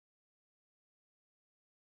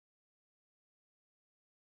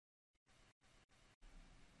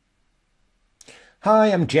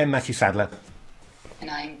Hi, I'm Matthew Sadler.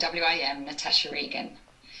 And I'm WIM Natasha Regan.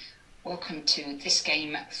 Welcome to this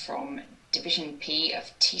game from Division P of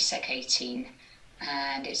TCEC 18,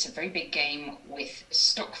 and it's a very big game with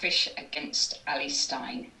Stockfish against Ali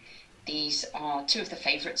Stein. These are two of the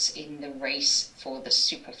favourites in the race for the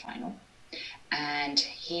Superfinal, and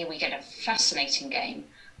here we get a fascinating game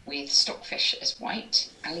with Stockfish as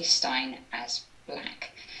white, Ali Stein as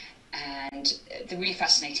black. And the really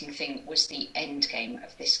fascinating thing was the end game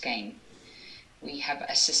of this game. We have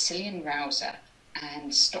a Sicilian Rauzer,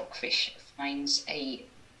 and Stockfish finds a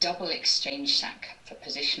double exchange sack for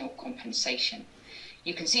positional compensation.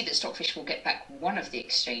 You can see that Stockfish will get back one of the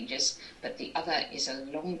exchanges, but the other is a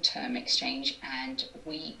long-term exchange, and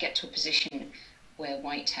we get to a position where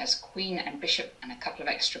white has queen and bishop and a couple of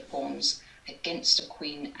extra pawns against a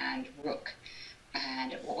queen and rook.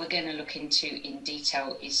 And what we're going to look into in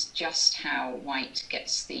detail is just how white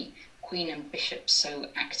gets the queen and bishop so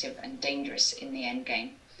active and dangerous in the endgame.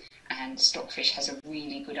 And Stockfish has a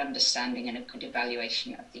really good understanding and a good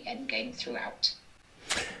evaluation of the endgame throughout.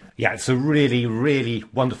 Yeah, it's a really, really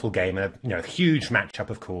wonderful game, and a huge matchup,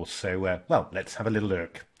 of course. So, well, let's have a little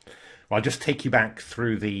look. Well, I'll just take you back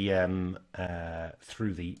through the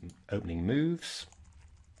opening moves.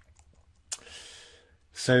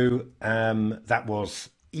 So that was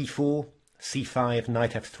e4, c5,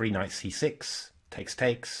 knight f3, knight c6,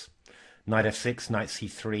 takes, knight f6, knight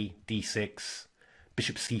c3, d6,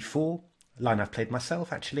 bishop c4, line I've played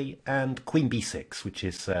myself actually, and queen b6, which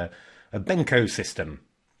is a Benko system,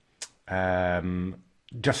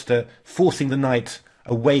 just forcing the knight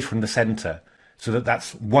away from the centre, so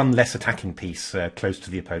that's one less attacking piece close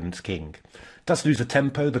to the opponent's king. Does lose a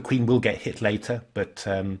tempo, the queen will get hit later, but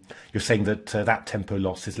you're saying that that tempo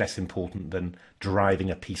loss is less important than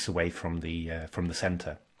driving a piece away from the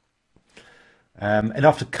centre. And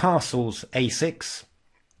after castles a6,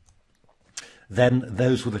 then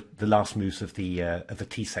those were the last moves of the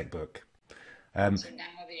TCEC book. So now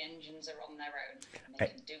the engines are on their own, and they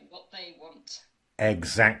can do what they want.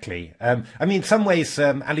 Exactly. I mean, in some ways,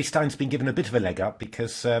 Ali Stein's been given a bit of a leg up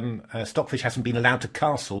because Stockfish hasn't been allowed to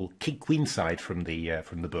castle king-queen side from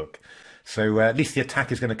the book. So at least the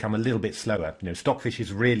attack is going to come a little bit slower. Stockfish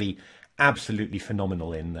is really absolutely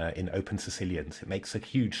phenomenal in Open Sicilians. It makes a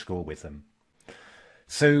huge score with them.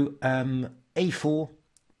 So a4,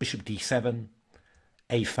 bishop d7,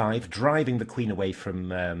 a5, driving the queen away from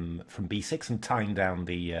b6 and tying down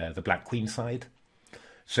the black queen side.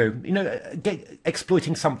 So,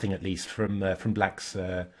 exploiting something at least from black's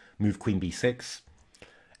move queen b6.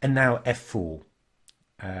 And now f4.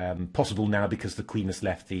 Possible now because the queen has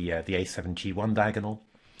left the a7 g1 diagonal.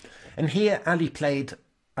 And here Ali played,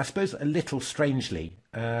 I suppose, a little strangely.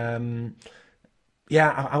 I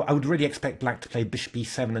would really expect black to play bishop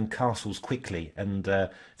b7 and castles quickly, and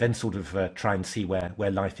then sort of try and see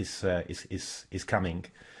where life is coming.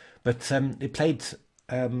 But it played...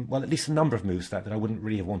 well, at least a number of moves that I wouldn't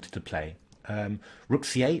really have wanted to play. Rook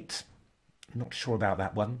c8, not sure about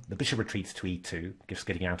that one. The bishop retreats to e2, just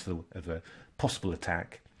getting out of a possible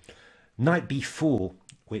attack. Knight b4,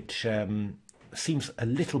 which seems a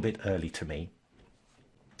little bit early to me.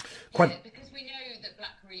 Yeah, because we know that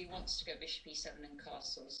black really wants to go bishop e7 and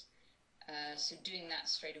castles. So doing that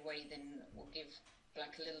straight away then will give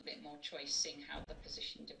black a little bit more choice, seeing how the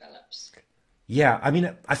position develops. Yeah, I mean,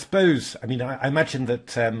 I imagine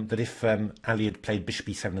that if Ali had played bishop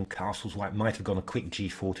e7 and castles, white might have gone a quick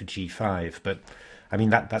g4 to g5. But I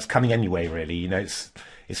mean, that's coming anyway, really. It's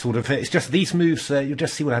just these moves. You'll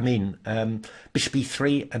just see what I mean. Bishop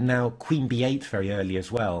e3 and now queen b8 very early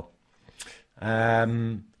as well. I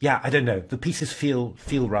don't know. The pieces feel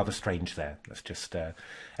rather strange there. That's just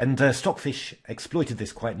and Stockfish exploited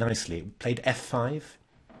this quite nicely. It played f5,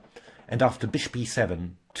 and after bishop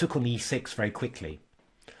e7. Took on e6 very quickly.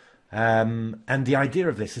 And the idea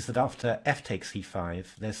of this is that after f takes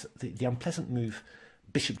e5, there's the unpleasant move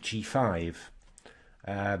bishop g5,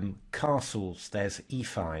 castles, there's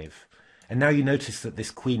e5. And now you notice that this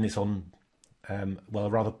queen is on, a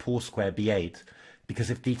rather poor square b8, because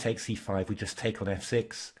if d takes e5, we just take on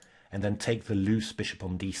f6 and then take the loose bishop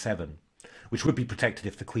on d7, which would be protected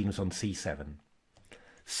if the queen was on c7.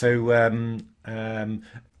 So at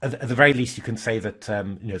the very least, you can say that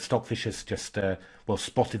Stockfish has just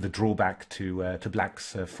spotted the drawback to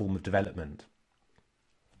black's form of development.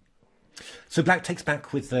 So black takes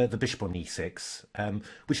back with the bishop on e6,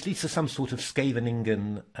 which leads to some sort of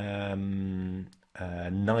Scheveningen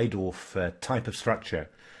Najdorf type of structure,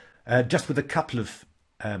 just with a couple of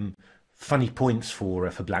funny points for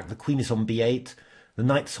black. The queen is on b8, the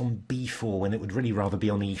knight's on b4 when it would really rather be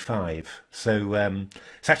on e5. So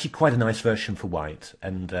it's actually quite a nice version for white,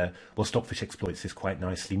 and well, Stockfish exploits this quite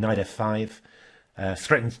nicely. Knight f5,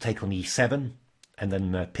 threatening to take on e7, and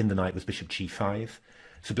then pin the knight with bishop g5.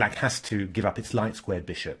 So black has to give up its light squared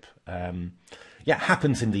bishop. Yeah, it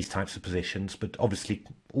happens in these types of positions, but obviously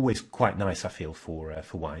always quite nice, I feel, for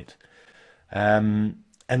white. And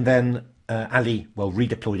then Ali, well,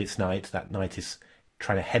 redeployed its knight. That knight is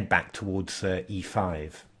trying to head back towards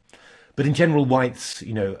e5. But in general, white's,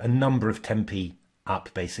 a number of tempi up,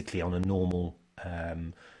 basically, on a normal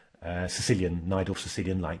Sicilian, knight or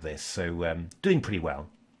Sicilian like this. So doing pretty well.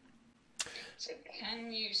 So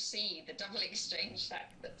can you see the double exchange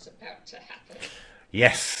that's about to happen?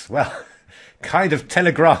 Yes, well, kind of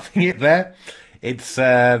telegraphing it there. It's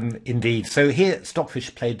indeed. So here,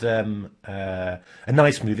 Stockfish played a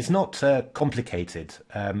nice move. It's not complicated.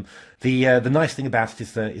 The nice thing about it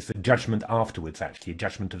is the judgment afterwards, actually, a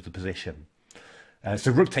judgment of the position.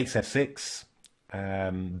 So rook takes f6,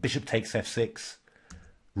 bishop takes f6,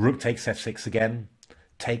 rook takes f6 again,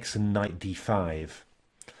 takes and knight d5.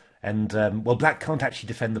 And, well, black can't actually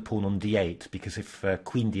defend the pawn on d8, because if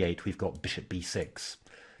queen d8, we've got bishop b6,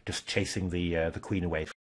 just chasing the queen away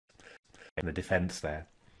from the defense there.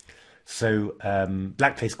 So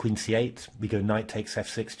black plays queen c8, we go knight takes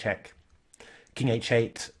f6, check, king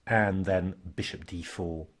h8, and then bishop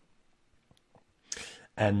d4.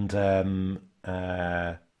 And,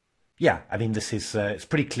 yeah, I mean, this is, it's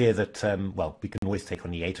pretty clear that, well, we can always take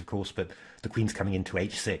on e8, of course, but the queen's coming into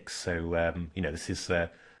h6, so, this is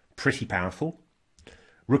pretty powerful.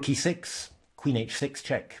 Rook e6, queen h6,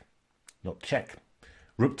 check, not check.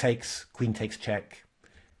 Rook takes, queen takes check,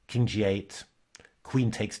 king g8,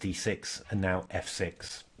 queen takes d6, and now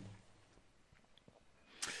f6.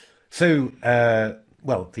 So,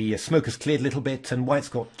 well, the smoke has cleared a little bit, and white's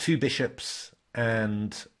got two bishops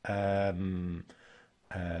and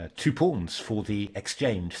two pawns for the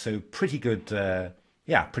exchange. So pretty good,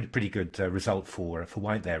 yeah, pretty good result for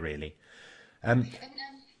white there, really.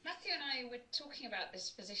 Matthew and I were talking about this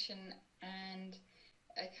position, and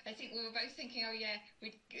I think we were both thinking, oh yeah,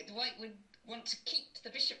 white would want to keep the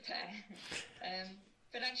bishop there.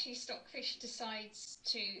 But actually Stockfish decides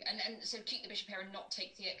to, and so keep the bishop here and not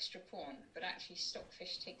take the extra pawn, but actually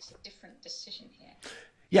Stockfish takes a different decision here.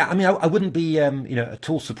 Yeah, I mean, I wouldn't be, at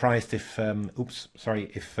all surprised if,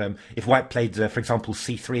 if white played, for example,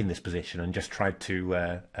 c3 in this position and just tried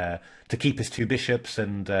to keep his two bishops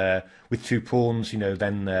and with two pawns,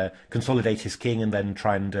 then consolidate his king and then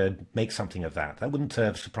try and make something of that. That wouldn't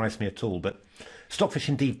surprise me at all. But Stockfish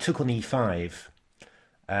indeed took on e5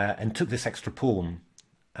 and took this extra pawn,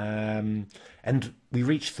 and we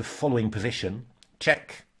reached the following position: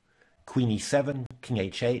 check, queen e7, king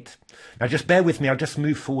h8. Now just bear with me, I'll just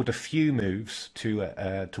move forward a few moves to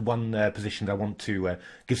one position that I want to,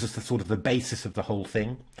 gives us the sort of the basis of the whole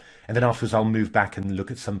thing. And then afterwards I'll move back and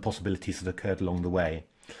look at some possibilities that occurred along the way.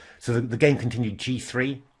 So the game continued: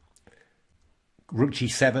 g3, rook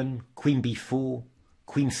g7, queen b4,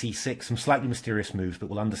 queen c6, some slightly mysterious moves, but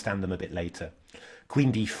we'll understand them a bit later.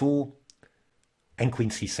 Queen d4 and queen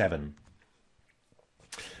c7.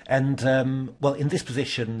 And, well, in this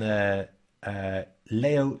position, Leo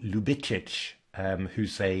Lubicic,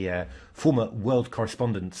 who's a former world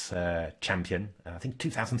correspondence champion, I think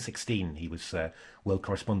 2016 he was world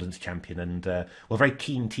correspondence champion, and, well, very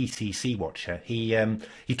keen TCEC watcher. He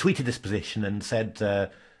tweeted this position and said,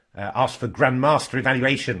 asked for grandmaster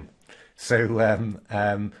evaluation. So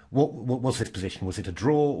what was this position? Was it a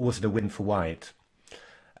draw or was it a win for white?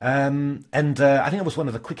 And I think I was one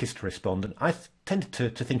of the quickest to respond, and I tended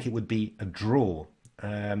to think it would be a draw.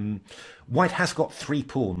 White has got three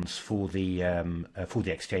pawns for the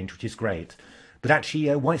exchange, which is great, but actually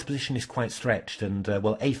white's position is quite stretched, and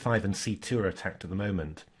well, a5 and c2 are attacked at the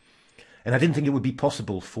moment, and I didn't think it would be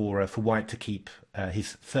possible for white to keep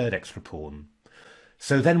his third extra pawn.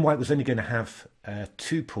 So then white was only going to have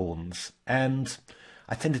two pawns, and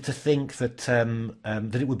I tended to think that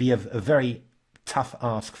that it would be a very tough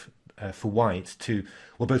ask for white to,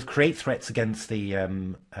 well, both create threats against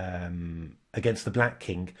the black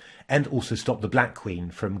king and also stop the black queen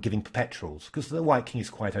from giving perpetuals, because the white king is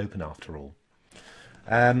quite open after all.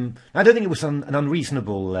 I don't think it was an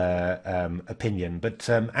unreasonable opinion, but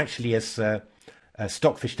actually, as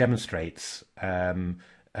Stockfish demonstrates,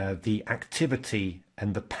 the activity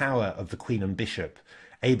and the power of the queen and bishop,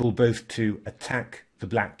 able both to attack the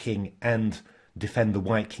black king and defend the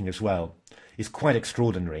white king as well, is quite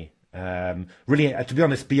extraordinary. Really, to be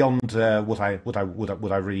honest, beyond what I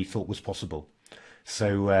really thought was possible.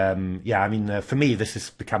 So yeah, I mean, for me, this has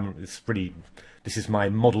become, it's really this is my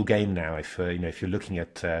model game now. If you know, if you're looking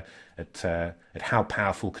at how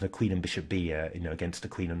powerful can a queen and bishop be, you know, against a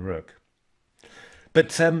queen and rook.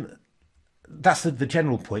 But that's the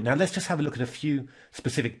general point. Now let's just have a look at a few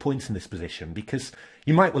specific points in this position, because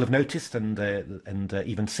you might well have noticed and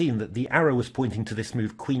even seen that the arrow was pointing to this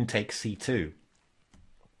move queen takes c2.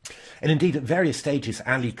 And indeed, at various stages,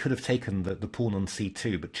 Ali could have taken the pawn on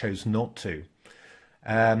c2, but chose not to.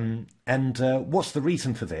 What's the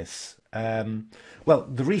reason for this? Well,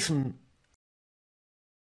 the reason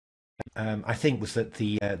I think was that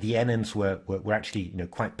the NNs were actually, you know,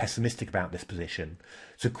 quite pessimistic about this position.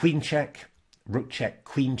 So queen check, rook check,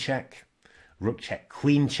 queen check, rook check,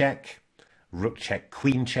 queen check, rook check,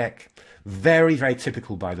 queen check. Very, very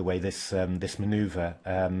typical, by the way, this this maneuver.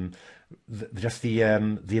 Just the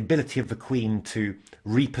ability of the queen to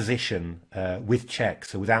reposition with check,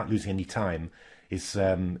 so without losing any time, is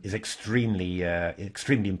extremely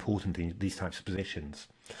extremely important in these types of positions.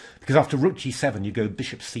 Because after rook g7, you go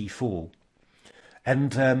bishop c4,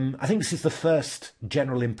 and I think this is the first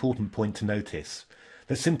general important point to notice,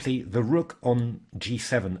 that simply the rook on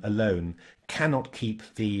g7 alone cannot keep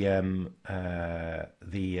the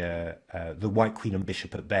white queen and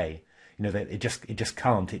bishop at bay. You know, it just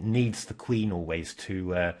can't. It needs the queen always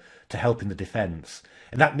to help in the defence,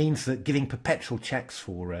 and that means that giving perpetual checks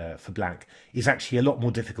for black is actually a lot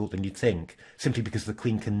more difficult than you'd think, simply because the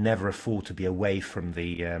queen can never afford to be away from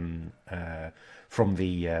the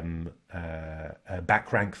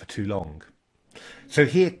back rank for too long. So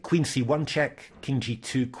here, queen c1 check, king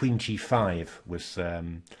g2, queen g5 was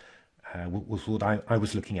what I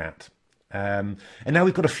was looking at. And now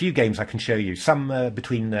we've got a few games I can show you, some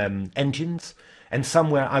between engines, and some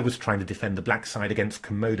where I was trying to defend the black side against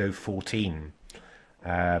Komodo 14.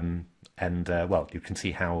 Well, you can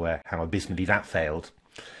see how abysmally that failed.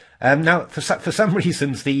 Now, for some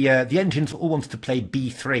reasons, the engines all wanted to play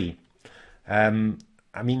b3.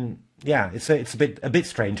 I mean, yeah, it's a bit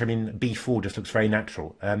strange. I mean, b4 just looks very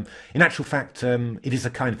natural. In actual fact, it is a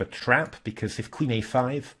kind of a trap, because if queen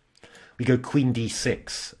a5, we go queen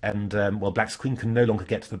d6, and well, black's queen can no longer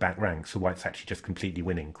get to the back rank, so white's actually just completely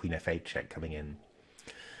winning. Queen f8 check coming in.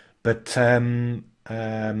 But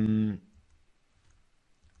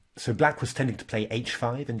so black was tending to play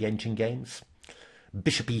h5 in the engine games.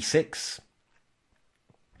 Bishop e6.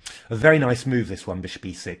 A very nice move, this one, bishop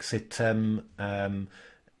e6. It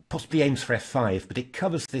possibly aims for f5, but it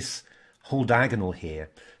covers this whole diagonal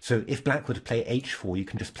here. So if black were to play h4, you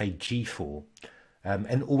can just play g4.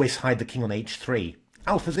 And always hide the king on h3,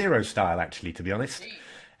 AlphaZero style, actually, to be honest.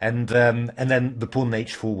 And then the pawn on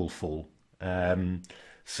h4 will fall.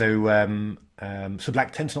 So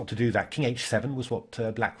black tends not to do that. King h7 was what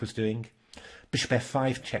black was doing. Bishop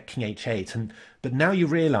f5 check, king h8. But now you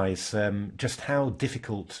realise just how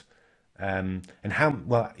difficult and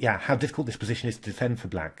how difficult this position is to defend for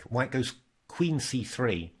black. White goes queen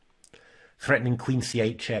c3, threatening queen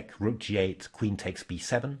c8 check, rook g8, queen takes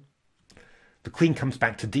b7. The queen comes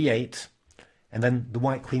back to d8, and then the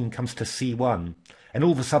white queen comes to c1. And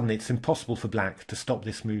all of a sudden, it's impossible for black to stop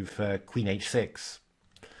this move, queen h6.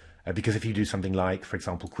 Because if you do something like, for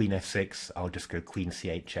example, queen f6, I'll just go queen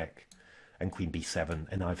c8 check and queen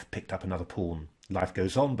b7, and I've picked up another pawn. Life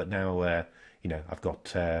goes on, but now, you know, I've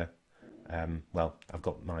got, well, I've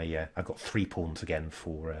got 3 pawns again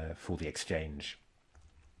for the exchange.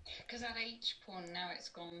 Because that h pawn, now it's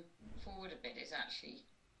gone forward a bit, is actually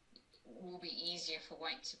will be easier for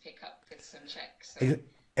white to pick up with some checks. So.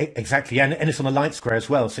 Exactly, and it's on a light square as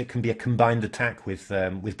well, so it can be a combined attack with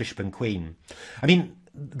bishop and queen. I mean,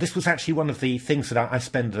 this was actually one of the things that I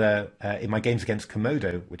spend in my games against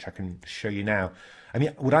Komodo, which I can show you now. I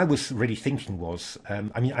mean, what I was really thinking was,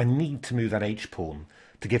 I mean, I need to move that h-pawn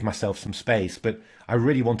to give myself some space, but I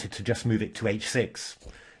really wanted to just move it to h6,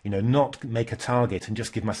 you know, not make a target and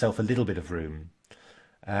just give myself a little bit of room.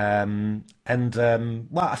 Well,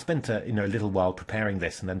 I spent a little while preparing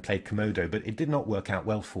this and then played Komodo, but it did not work out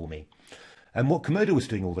well for me. And what Komodo was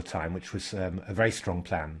doing all the time, which was a very strong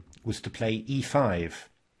plan, was to play e5.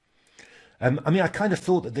 I mean, I kind of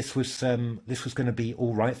thought that this was going to be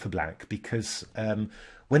all right for black, because now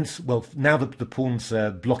the pawn's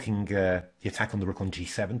blocking the attack on the rook on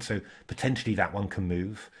g7, so potentially that one can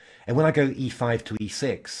move. And when I go e5 to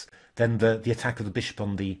e6, then the attack of the bishop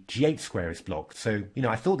on the g8 square is blocked. So, you know,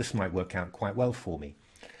 I thought this might work out quite well for me,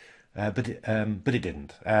 but it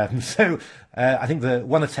didn't. So I think the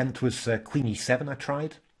one attempt was queen e7 I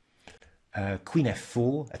tried. Queen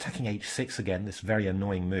f4, attacking h6 again, this very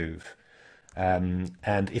annoying move. And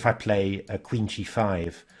if I play queen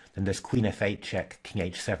g5, then there's queen f8 check, king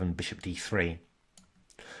h7, bishop d3.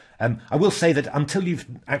 I will say that until you've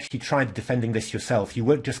actually tried defending this yourself,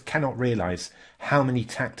 you just cannot realise how many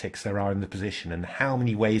tactics there are in the position and how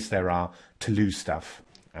many ways there are to lose stuff.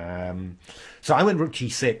 So I went rook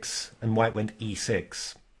g6 and white went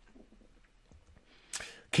e6.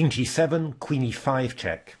 King g7, queen e5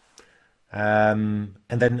 check. And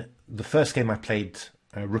then the first game I played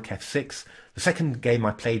rook f6. The second game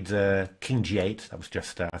I played king g8. That was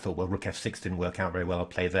just, I thought, well, rook f6 didn't work out very well, I'll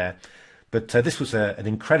play there. But this was an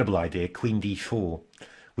incredible idea, queen d4,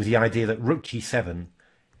 with the idea that rook g7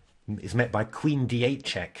 is met by queen d8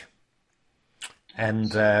 check. And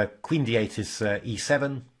queen d8 is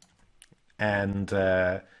e7, and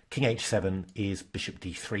king h7 is bishop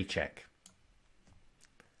d3 check.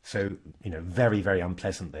 So, very, very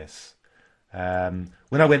unpleasant this. When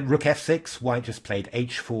I went rook f6, white just played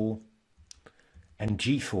h4 and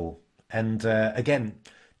g4. And again,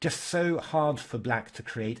 just so hard for black to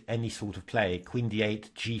create any sort of play. Queen d8,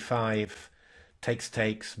 g5,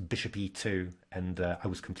 takes, bishop e2, and I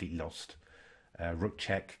was completely lost. Rook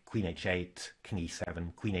check, queen h8, king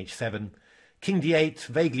e7, queen h7, king d8,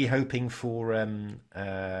 vaguely hoping for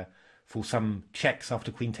some checks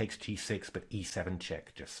after queen takes g6, but e7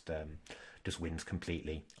 check just wins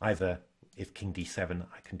completely. Either if king d7,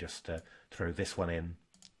 I can just throw this one in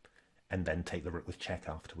and then take the rook with check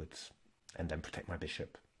afterwards and then protect my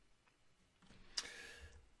bishop.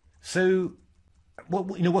 So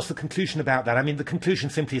what's the conclusion about that? I mean, the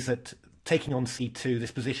conclusion simply is that taking on c2,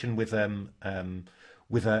 this position with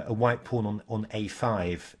a white pawn on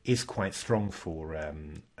a5 is quite strong for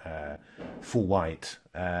white.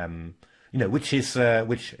 Which is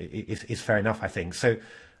fair enough, I think. So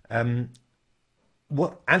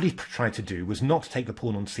what Ali tried to do was not take the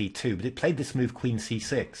pawn on c2, but it played this move queen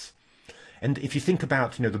c6. And if you think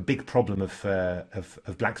about the big problem of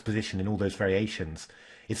black's position in all those variations,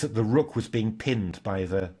 it's that the rook was being pinned by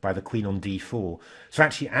the queen on d4. So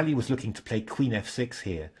actually Ali was looking to play queen f6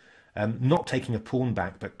 here, not taking a pawn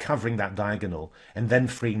back, but covering that diagonal and then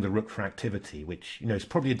freeing the rook for activity, which is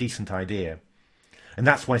probably a decent idea. And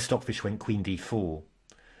that's why Stockfish went queen d4.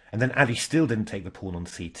 And then Ali still didn't take the pawn on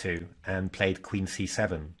c2 and played queen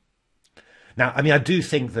c7. Now, I mean, I do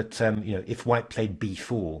think that if white played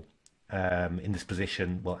b4 in this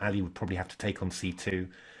position, well, Ali would probably have to take on c2.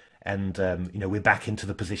 And, we're back into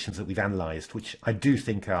the positions that we've analysed, which I do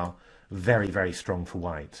think are very, very strong for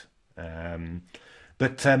white.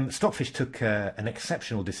 But Stockfish took an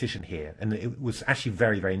exceptional decision here, and it was actually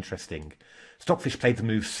very, very interesting. Stockfish played the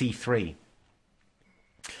move c3.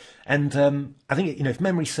 And I think, if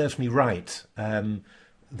memory serves me right,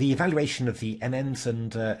 the evaluation of the NNs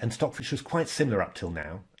and Stockfish was quite similar up till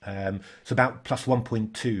now. So about plus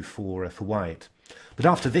 1.2 for white. But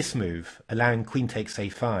after this move, allowing queen takes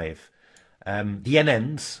a5, the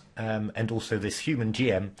NNs and also this human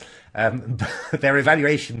GM, their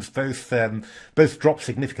evaluations both dropped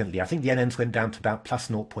significantly. I think the NNs went down to about plus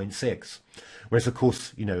 0.6, whereas of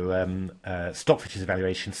course Stockfish's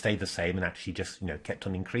evaluation stayed the same and actually just kept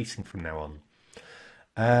on increasing from now on.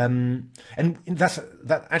 And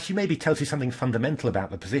that actually maybe tells you something fundamental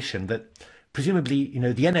about the position, that presumably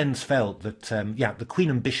the NNs felt that the queen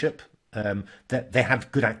and bishop, that they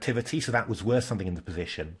had good activity, so that was worth something in the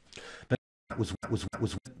position. But that was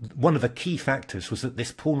one of the key factors, was that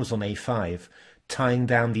this pawn was on a5, tying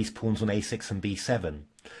down these pawns on a6 and b7,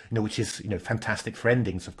 which is fantastic for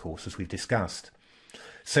endings, of course, as we've discussed.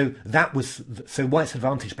 So white's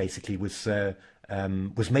advantage basically was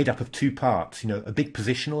made up of two parts. A big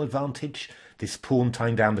positional advantage, this pawn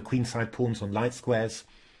tying down the queenside pawns on light squares,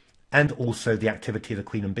 and also the activity of the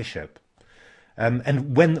queen and bishop.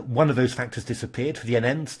 And when one of those factors disappeared for the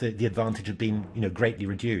NNs, the advantage had been greatly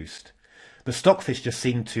reduced. But Stockfish just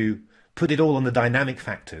seemed to put it all on the dynamic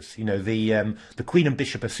factors. The queen and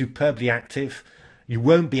bishop are superbly active. You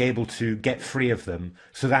won't be able to get free of them,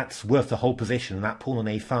 so that's worth the whole position. And that pawn on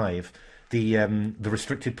a5, the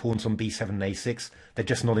restricted pawns on b7 and a6, they're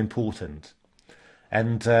just not important.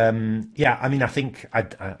 And I mean, looking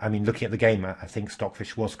at the game, I think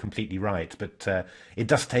Stockfish was completely right. But it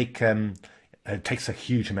does take it takes a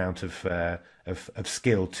huge amount of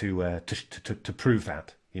skill to prove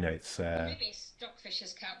that. It's maybe Stockfish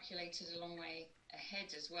has calculated a long way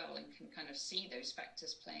ahead as well and can kind of see those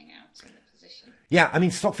factors playing out in the position. Yeah, I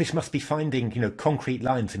mean, Stockfish must be finding concrete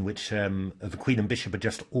lines in which the queen and bishop are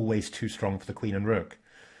just always too strong for the queen and rook.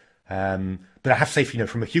 But I have to say,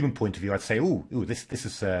 from a human point of view, I'd say, this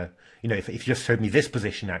is if you just showed me this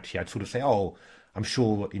position, actually, I'd sort of say, I'm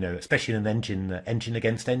sure, especially in an engine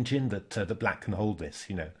against engine, that black can hold this,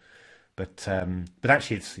 But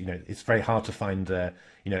actually, it's very hard to find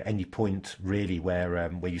any point really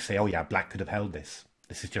where you say, black could have held this.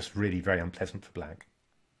 This is just really very unpleasant for black.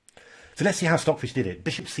 So let's see how Stockfish did it.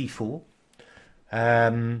 Bishop c4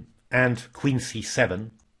 and queen c7.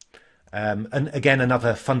 And again,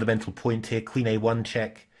 another fundamental point here, queen a1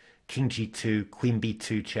 check, king g2, queen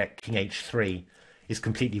b2 check, king h3 is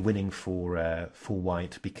completely winning for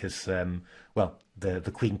white because, well,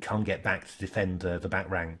 the queen can't get back to defend the back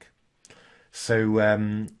rank. So,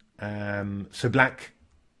 so black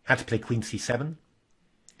had to play queen c7,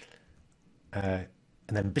 and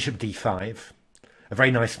then bishop d5. A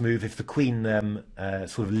very nice move. If the queen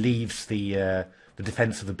sort of leaves the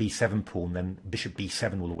defense of the b7 pawn, then bishop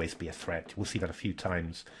b7 will always be a threat. We'll see that a few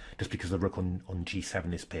times, just because the rook on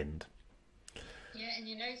g7 is pinned. Yeah, and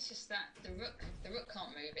you notice that the rook can't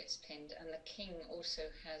move; it's pinned, and the king also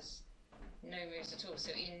has no moves at all.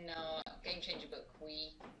 So in our Game Changer book,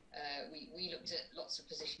 we looked at lots of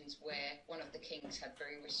positions where one of the kings had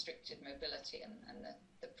very restricted mobility, and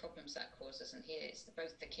the problems that causes. And here it's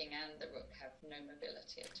both the king and the rook have no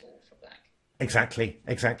mobility at all for black. Exactly.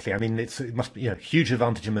 I mean, it must be, you know, huge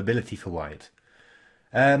advantage in mobility for white.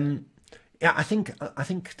 Yeah, I think I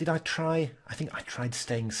tried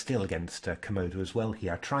staying still against Komodo as well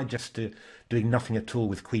here. I tried just doing nothing at all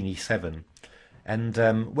with queen e7,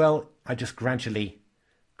 and well, I just gradually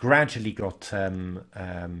got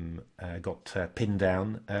pinned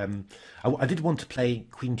down. I did want to play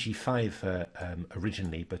queen g5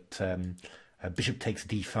 originally, but bishop takes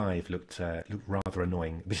d5 looked rather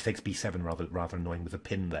annoying. Bishop takes b7 rather annoying with a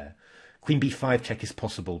pin there. Queen b5 check is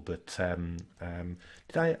possible, but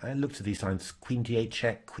I looked at these lines: queen d8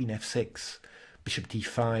 check, queen f6, bishop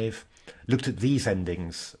d5. Looked at these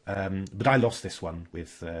endings, but I lost this one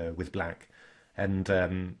with black, and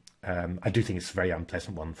I do think it's a very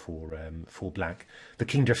unpleasant one for black. The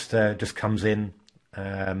king just comes in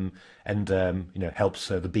and you know, helps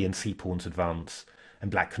the b and c pawns advance,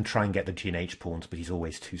 and black can try and get the g and h pawns, but he's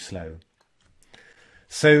always too slow.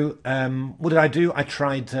 So what did I do? I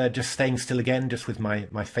tried just staying still again, just with my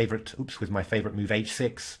favorite move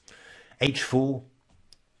h6, h4,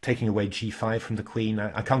 taking away g5 from the queen.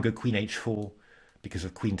 I can't go queen h4 because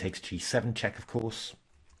of queen takes g7 check, of course.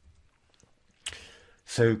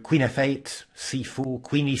 So queen f8, c4,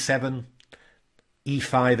 queen e7,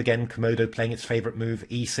 e5 again, Komodo playing its favorite move,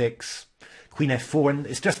 e6, queen f4, and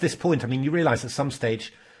it's just this point. I mean, you realize at some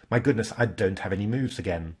stage, my goodness, I don't have any moves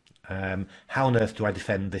again. How on earth do I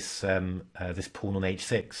defend this this pawn on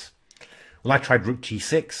h6? Well, I tried rook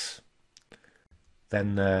g6.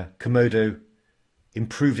 Then Komodo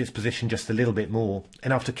improved its position just a little bit more,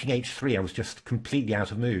 and after king h3, I was just completely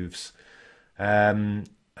out of moves. Rook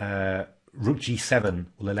g7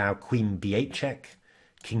 will allow queen b8 check,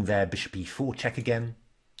 king there, bishop e4 check again,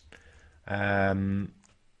 and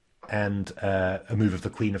a move of the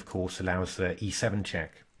queen, of course, allows e7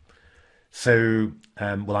 check. So,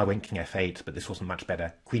 well, I went king f8, but this wasn't much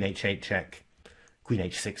better. Queen h8 check, queen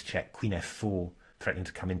h6 check, queen f4, threatening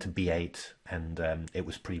to come into b8, and it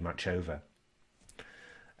was pretty much over.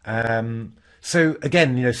 So,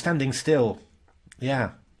 again, you know, standing still,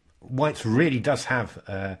 yeah, white really does have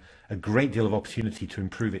a great deal of opportunity to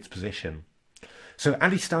improve its position. So,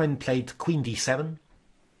 Ali Stein played queen d7,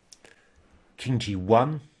 king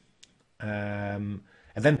g1,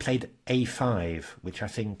 and then played a5, which I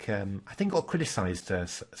think got criticised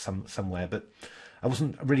somewhere, but I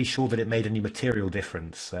wasn't really sure that it made any material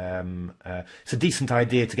difference. It's a decent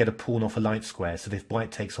idea to get a pawn off a light square, so that if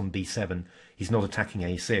white takes on b7, he's not attacking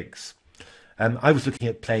a6. I was looking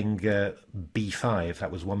at playing b5,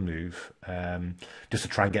 that was one move, just to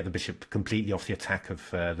try and get the bishop completely off the attack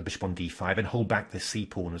of the bishop on d5 and hold back this c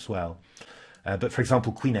pawn as well. But for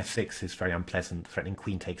example, queen f6 is very unpleasant, threatening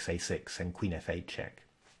queen takes a6 and queen f8 check.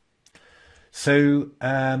 So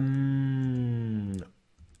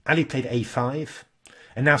Ali played a5,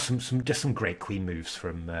 and now some great queen moves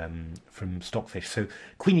from Stockfish. So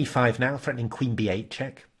queen e5 now, threatening queen b8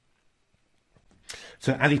 check.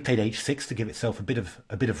 So Ali played h6 to give itself a bit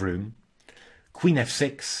of room. Queen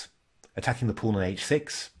f6, attacking the pawn on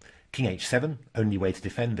h6. King h7, only way to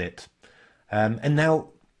defend it. And now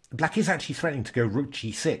black is actually threatening to go rook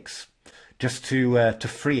g6, just to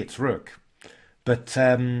free its rook. But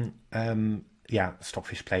yeah,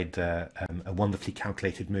 Stockfish played a wonderfully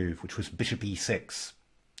calculated move, which was bishop e6.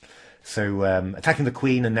 So attacking the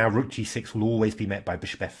queen, and now rook g6 will always be met by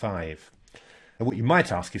bishop f5. And what you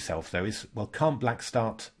might ask yourself, though, is, well, can't black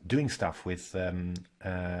start doing stuff with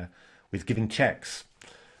giving checks?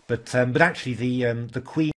 But actually, the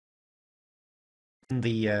queen and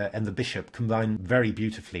the bishop combine very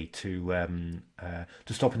beautifully to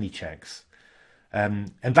stop any checks.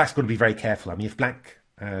 And black's got to be very careful. I mean, if black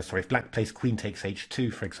plays queen takes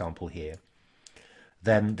h2, for example, here,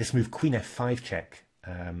 then this move queen f5 check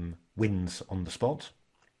wins on the spot,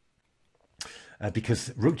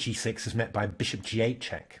 because rook g6 is met by bishop g8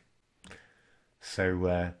 check.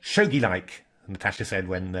 So shogi-like, Natasha said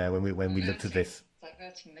when we looked at this.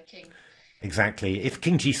 Diverting the king. Exactly. If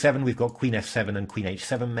king g7, we've got queen f7 and queen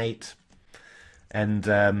h7 mate. And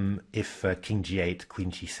if king g8,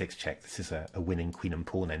 queen g6 check, this is a winning queen and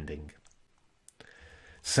pawn ending.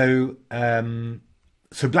 So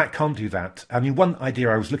so black can't do that. I mean, one idea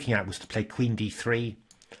I was looking at was to play queen d3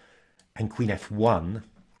 and queen f1,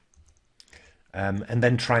 and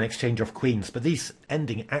then try and exchange off queens. But this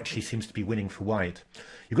ending actually seems to be winning for white.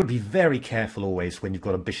 You've got to be very careful always when you've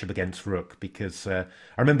got a bishop against rook, because I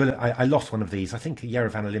remember I lost one of these, I think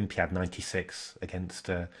Yerevan Olympiad 96 against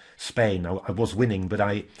Spain. I was winning, but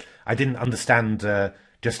I didn't understand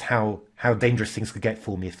just how dangerous things could get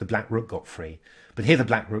for me if the black rook got free. But here the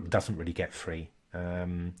black rook doesn't really get free.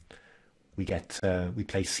 We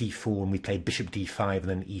play c4 and we play bishop d5 and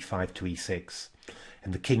then e5 to e6.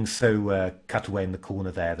 And the king's so cut away in the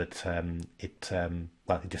corner there that it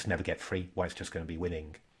just never get free. White's just going to be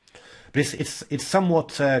winning. But it's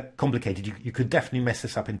somewhat complicated. You could definitely mess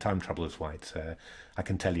this up in time trouble as white, I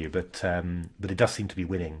can tell you. But it does seem to be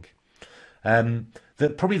winning.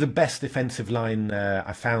 Probably the best defensive line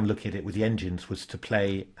I found looking at it with the engines was to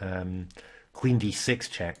play queen d6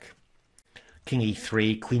 check, king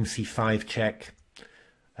e3, queen c5 check.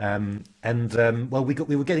 Well,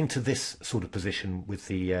 we were getting to this sort of position with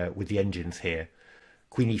the engines here.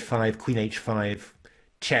 Queen e5, queen h5,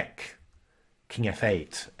 check, king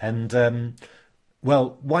f8, and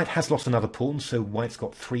well, white has lost another pawn, so white's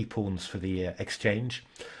got 3 pawns for the exchange.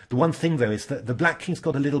 The one thing though is that the black king's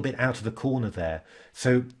got a little bit out of the corner there,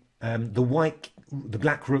 so the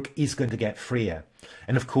black rook is going to get freer.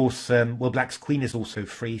 And of course, well, black's queen is also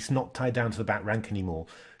free. It's not tied down to the back rank anymore.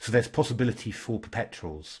 So there's possibility for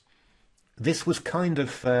perpetuals. This was kind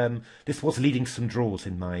of, this was leading some draws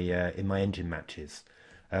in my engine matches.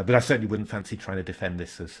 But I certainly wouldn't fancy trying to defend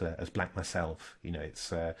this as black myself. You know,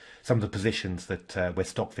 it's some of the positions that where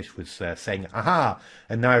Stockfish was saying, aha,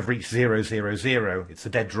 and now I've reached 0, 0, 0. It's a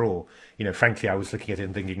dead draw. You know, frankly, I was looking at it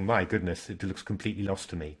and thinking, my goodness, it looks completely lost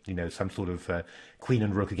to me. You know, some sort of queen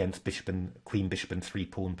and rook against bishop and queen, bishop and 3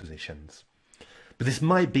 pawn positions. But this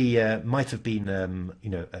might have been, you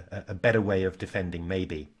know, a better way of defending,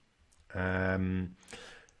 maybe.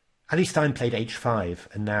 Ali Stein played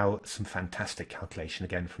h5, and now some fantastic calculation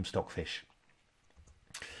again from Stockfish.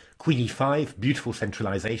 Queen e5, beautiful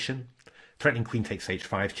centralization. Threatening queen takes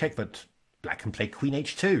h5 check, but black can play queen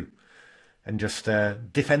h2 and just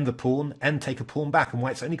defend the pawn and take a pawn back. And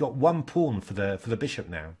white's only got 1 pawn for the bishop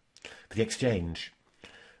now, for the exchange.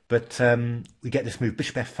 But we get this move,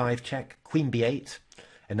 bishop f5 check, queen b8,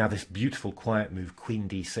 and now this beautiful quiet move, queen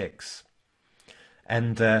d6.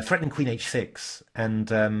 And threatening queen h6,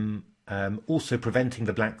 and also preventing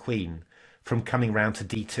the black queen from coming round to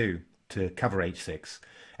d2 to cover h6.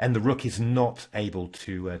 And the rook is not able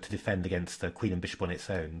to defend against the queen and bishop on its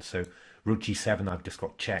own. So rook g7, I've just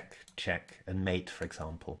got check, check, and mate, for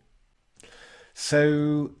example.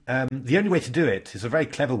 So the only way to do it is a very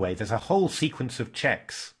clever way. There's a whole sequence of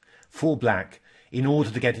checks for black in order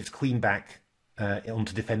to get its queen back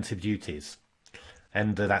onto defensive duties.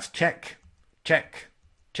 And that's check, check,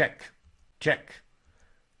 check, check,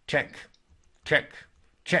 check, check,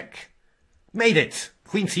 check. Made it!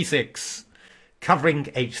 Queen c6, covering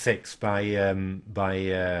h6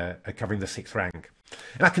 by covering the 6th rank.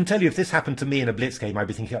 And I can tell you, if this happened to me in a blitz game, I'd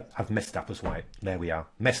be thinking, I've messed up as white. There we are,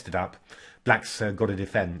 messed it up. Black's got a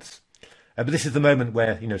defence. But this is the moment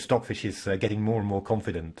where, you know, Stockfish is getting more and more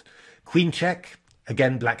confident. Queen check,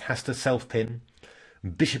 again, black has to self-pin.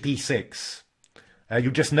 Bishop e6.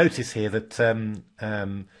 You'll just notice here that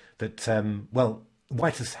well,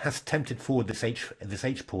 white has tempted forward this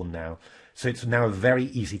h pawn now, so it's now a very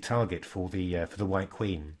easy target for the white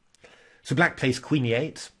queen. So black plays queen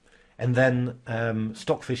e8, and then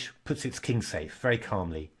Stockfish puts its king safe very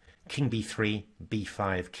calmly. King b3,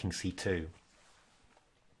 b5, king c2.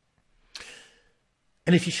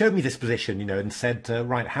 And if you showed me this position, you know, and said,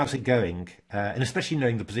 right, how's it going? And especially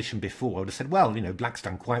knowing the position before, I would have said, well, you know, black's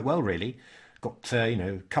done quite well, really. Got, you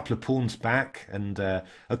know, a couple of pawns back, and,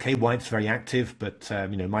 okay, white's very active, but,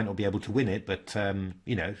 you know, might not be able to win it, but,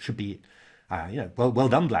 you know, should be, you know, well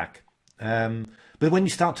done, black. But when you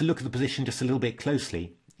start to look at the position just a little bit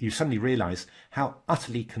closely, you suddenly realise how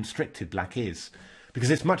utterly constricted black is. Because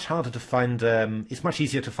it's much harder to find, it's much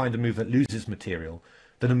easier to find a move that loses material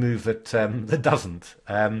than a move that that doesn't.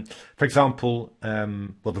 For example,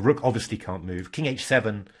 well, the rook obviously can't move. King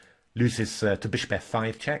h7 loses to bishop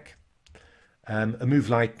f5 check. a move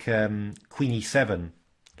like queen e7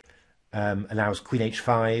 allows queen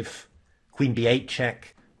h5, queen b8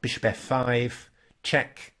 check, bishop f5,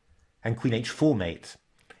 check, and queen h4 mate.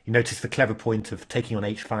 You notice the clever point of taking on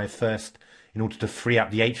h5 first in order to free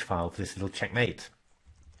up the h-file for this little checkmate.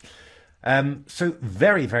 So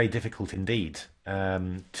very, very difficult indeed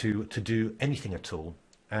to do anything at all.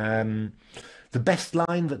 The best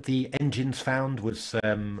line that the engines found was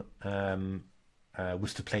to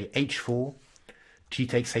play h4, g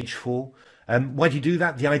takes h4. Why do you do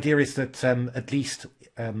that? The idea is that at least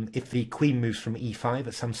if the queen moves from e5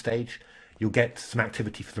 at some stage, you'll get some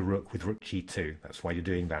activity for the rook with rook g2. That's why you're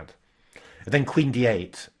doing that. And then queen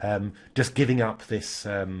d8, just giving up this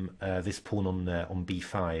this pawn on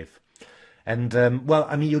b5. And well,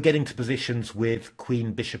 I mean, you're getting to positions with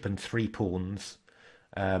queen, bishop, and 3 pawns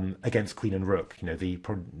against queen and rook. You know,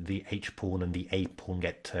 the h pawn and the a pawn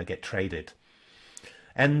get traded.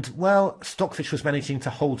 And well, Stockfish was managing to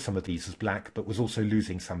hold some of these as black, but was also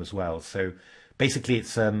losing some as well. So basically,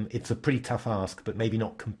 it's a pretty tough ask, but maybe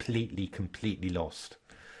not completely lost.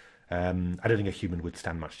 I don't think a human would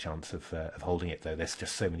stand much chance of holding it, though. There's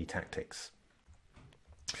just so many tactics.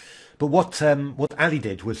 But what Ali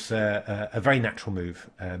did was a very natural move,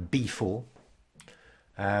 b4,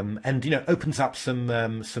 and you know, opens up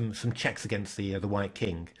some checks against the white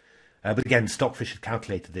king. But again, Stockfish had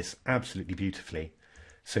calculated this absolutely beautifully.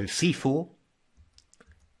 So c4,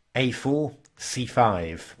 a4,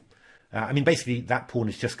 c5. I mean, basically, that pawn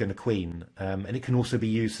is just going to queen, and it can also be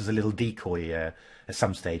used as a little decoy at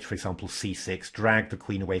some stage. For example, c6, drag the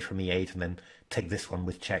queen away from e8, and then take this one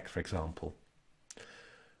with check, for example.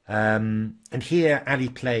 And here, Ali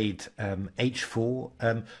played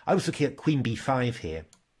h4. I was looking at queen b5 here,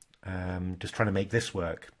 just trying to make this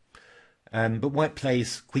work. But white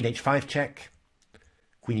plays queen h5 check,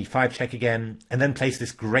 queen e5 check again, and then plays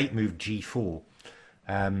this great move g4.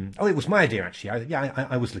 Oh, it was my idea, actually.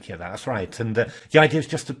 I was looking at that. That's right. And the idea is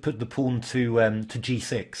just to put the pawn to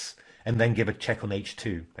g6 and then give a check on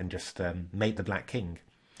h2 and just mate the black king.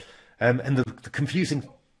 And the confusing...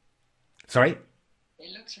 Sorry?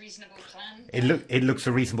 It looks a reasonable plan. It looks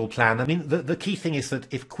a reasonable plan. I mean, the key thing is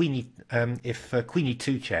that if queen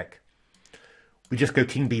e2 check, we just go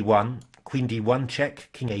king b1, queen d1 check,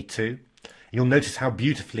 king a2. You'll notice how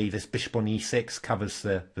beautifully this bishop on e6 covers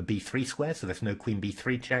the b3 square, so there's no queen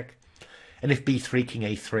b3 check. And if b3, king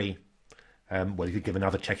a3, well, you could give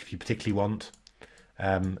another check if you particularly want,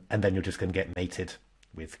 and then you're just going to get mated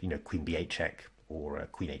with, you know, queen b8 check or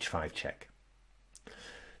queen h5 check.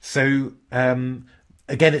 So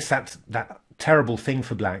again, it's that terrible thing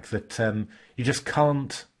for black that you just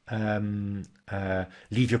can't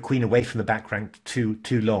leave your queen away from the back rank too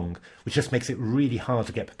long, which just makes it really hard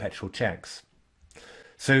to get perpetual checks.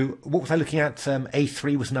 So what was I looking at?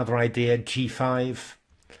 A3 was another idea, g5,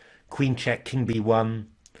 queen check, king b1,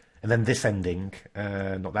 and then this ending,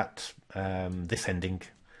 not that, this ending,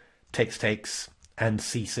 takes, and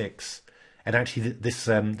c6. And actually, this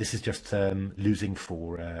is just losing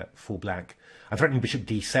for black. I'm threatening bishop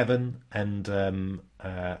d7, and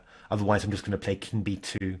otherwise I'm just going to play king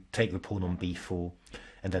b2, take the pawn on b4,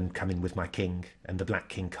 and then come in with my king, and the black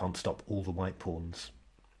king can't stop all the white pawns.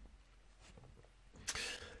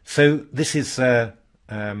 So this is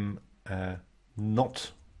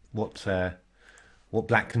not what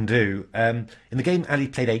black can do. In the game, Ali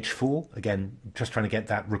played h4, again, just trying to get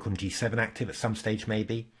that rook on g7 active at some stage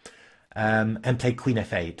maybe. And played queen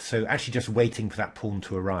f8, so actually just waiting for that pawn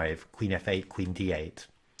to arrive. Queen f8, queen d8,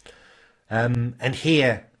 and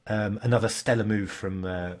here another stellar move from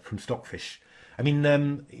Stockfish. I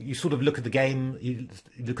mean, you sort of look at the game, you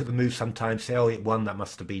look at the move sometimes, say, oh, it won, that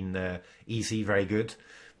must have been easy, very good.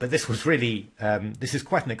 But this was really, this is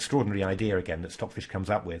quite an extraordinary idea again that Stockfish comes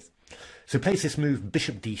up with. So plays this move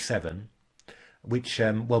bishop d7, which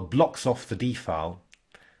well, blocks off the d file.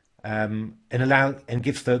 And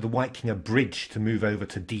gives the white king a bridge to move over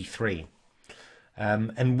to d3.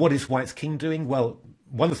 And what is white's king doing? Well,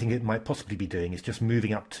 one of the things it might possibly be doing is just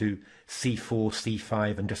moving up to c4,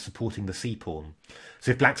 c5, and just supporting the c pawn.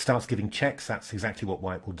 So if black starts giving checks, that's exactly what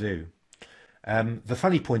white will do. The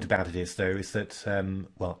funny point about it is, though, is that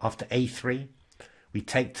well, after a3, we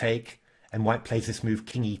take, and white plays this move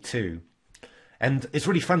king e2, and it's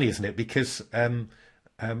really funny, isn't it? Because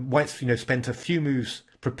white's spent a few moves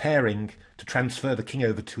preparing to transfer the king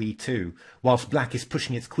over to e2, whilst black is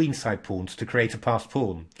pushing its queenside pawns to create a passed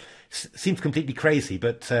pawn. Seems completely crazy,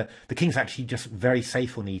 but the king's actually just very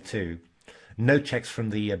safe on e2. No checks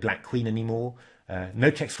from the black queen anymore.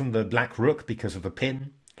 No checks from the black rook because of the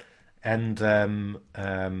pin. And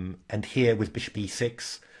here with bishop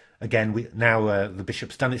e6, again, now the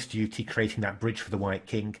bishop's done its duty, creating that bridge for the white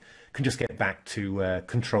king, can just get back to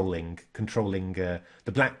controlling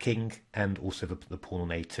the black king and also the pawn on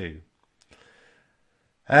a2.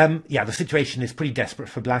 Yeah, the situation is pretty desperate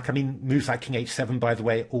for black. I mean, moves like king h7, by the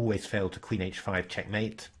way, always fail to queen h5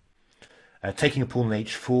 checkmate. Taking a pawn on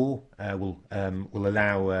h4 will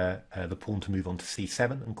allow the pawn to move on to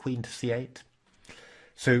c7 and queen to c8.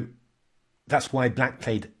 So that's why black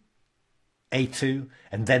played a2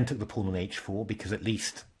 and then took the pawn on h4, because at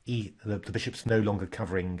least the bishop's no longer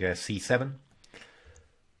covering c7.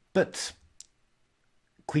 But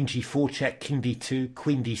queen g4 check, king d2,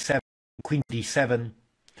 queen d7,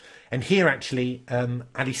 and here actually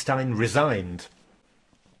Ali Stein resigned,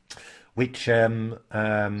 which it's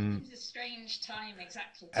a strange time,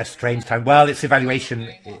 exactly. A strange time. Well, its evaluation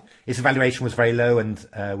was very low and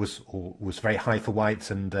was very high for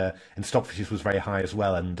whites, and Stockfish's was very high as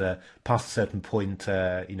well. And past a certain point,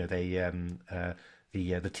 you know, the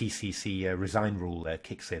TCEC resign rule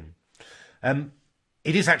kicks in.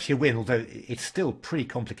 It is actually a win, although it's still pretty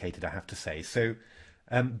complicated, I have to say. So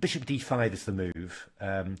bishop d5 is the move.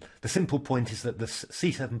 The simple point is that the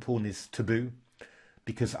c7 pawn is taboo,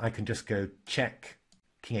 because I can just go check,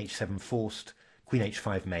 king h7 forced, queen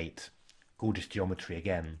h5 mate. Gorgeous geometry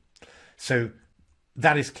again. So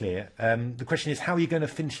that is clear. The question is, how are you going to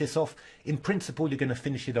finish this off? In principle, you're going to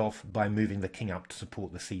finish it off by moving the king up to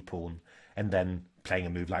support the c-pawn, and then playing a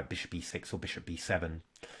move like bishop e6 or bishop b7.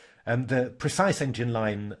 The precise engine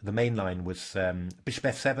line, the main line, was bishop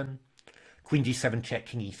f7, queen g7 check,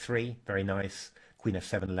 king e3, very nice. Queen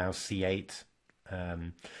f7 allows c8.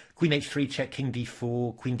 Queen h3 check, king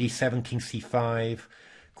d4, queen d7, king c5,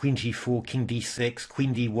 queen g4, king d6,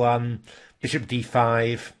 queen d1, bishop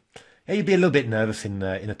d5. Yeah, you'd be a little bit nervous in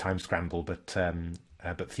a time scramble, but for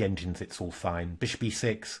the engines it's all fine. Bishop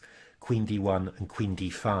e6, queen d1, and queen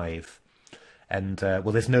d5. And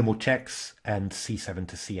well, there's no more checks, and c7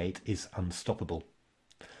 to c8 is unstoppable.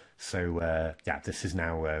 So yeah, this is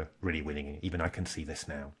now really winning. Even I can see this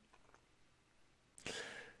now.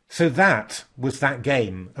 So that was that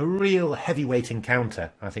game. A real heavyweight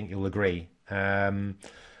encounter, I think you'll agree.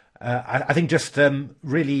 I think just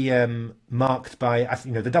really marked by,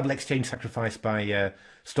 you know, the double exchange sacrifice by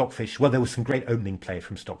Stockfish. Well, there was some great opening play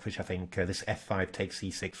from Stockfish. I think this f5 takes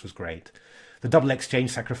e6 was great. The double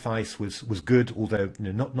exchange sacrifice was good, although,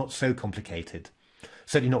 you know, not so complicated.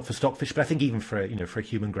 Certainly not for Stockfish, but I think even for a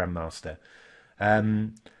human grandmaster.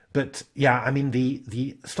 But yeah, I mean,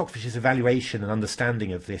 the Stockfish's evaluation and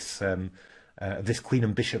understanding of this queen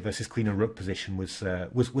and bishop versus queen and rook position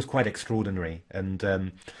was quite extraordinary. And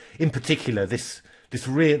in particular, this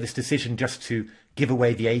decision just to give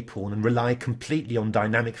away the a pawn and rely completely on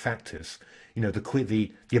dynamic factors. You know,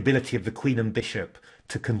 the ability of the queen and bishop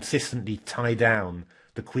to consistently tie down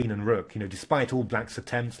the queen and rook. You know, despite all black's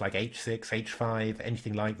attempts like h6, h5,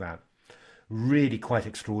 anything like that. Really quite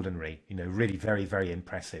extraordinary, you know, really very, very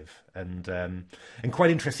impressive, and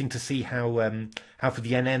quite interesting to see how for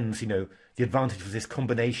the NNs, you know, the advantage was this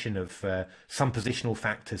combination of some positional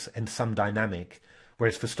factors and some dynamic,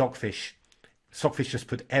 whereas for Stockfish just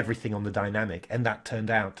put everything on the dynamic, and that turned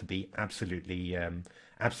out to be absolutely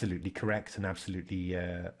correct and absolutely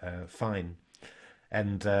fine.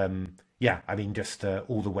 And yeah, I mean, just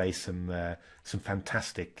all the way some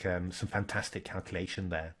fantastic calculation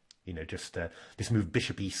there. You know, just this move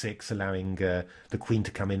bishop e6, allowing the queen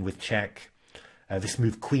to come in with check. This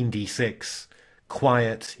move queen d6,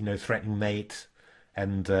 quiet, you know, threatening mate,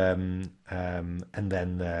 and then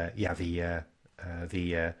yeah,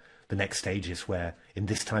 the next stage is where, in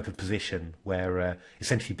this type of position, where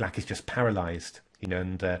essentially black is just paralyzed. You know,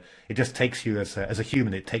 and it just takes you as a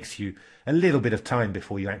human, it takes you a little bit of time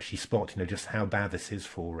before you actually spot, you know, just how bad this is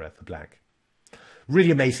for black.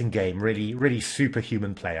 Really amazing game, really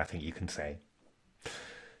superhuman play, I think you can say.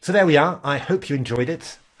 So there we are. I hope you enjoyed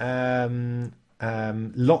it.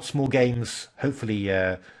 Lots more games, hopefully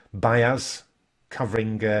by us,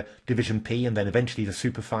 covering Division P and then eventually the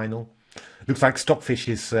Superfinal. Looks like Stockfish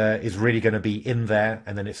is really going to be in there,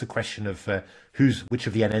 and then it's a question of which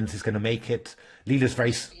of the NNs is going to make it. Leela's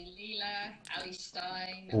very... Leela, Ali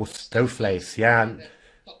Stein... Or Stoveface, yeah. The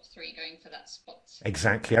top three going for that spot.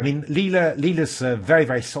 Exactly. I mean, Leela's very,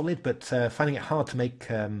 very solid, but finding it hard to make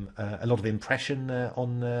a lot of impression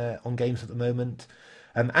on games at the moment.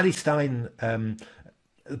 Ali Stein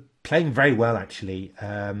playing very well, actually.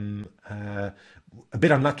 A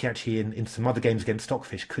bit unlucky, actually, in some other games against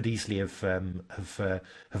Stockfish. Could easily have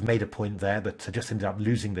made a point there, but just ended up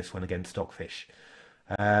losing this one against Stockfish.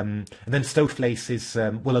 And then Stoveface is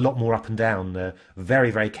well, a lot more up and down,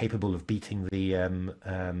 very very capable of beating the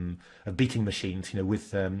of beating machines. You know,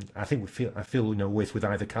 with I feel you know, always with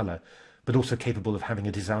either colour, but also capable of having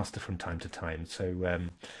a disaster from time to time. So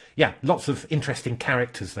yeah, lots of interesting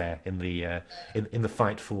characters there in the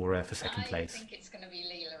fight for second place. I think it's going to be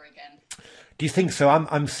Leela again. Do you think so?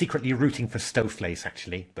 I'm secretly rooting for Stoveface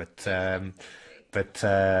actually, but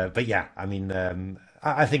yeah, I mean,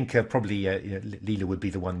 I think probably you know, Leela would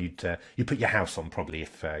be the one you'd put your house on probably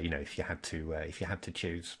if you know, if you had to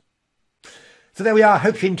choose. So there we are.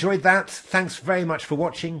 Hope you enjoyed that. Thanks very much for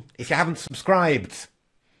watching. If you haven't subscribed,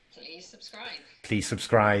 Please subscribe. please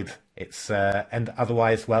subscribe. It's and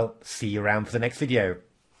otherwise, well, see you around for the next video.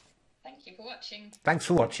 Thank you for watching. Thanks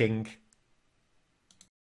for watching.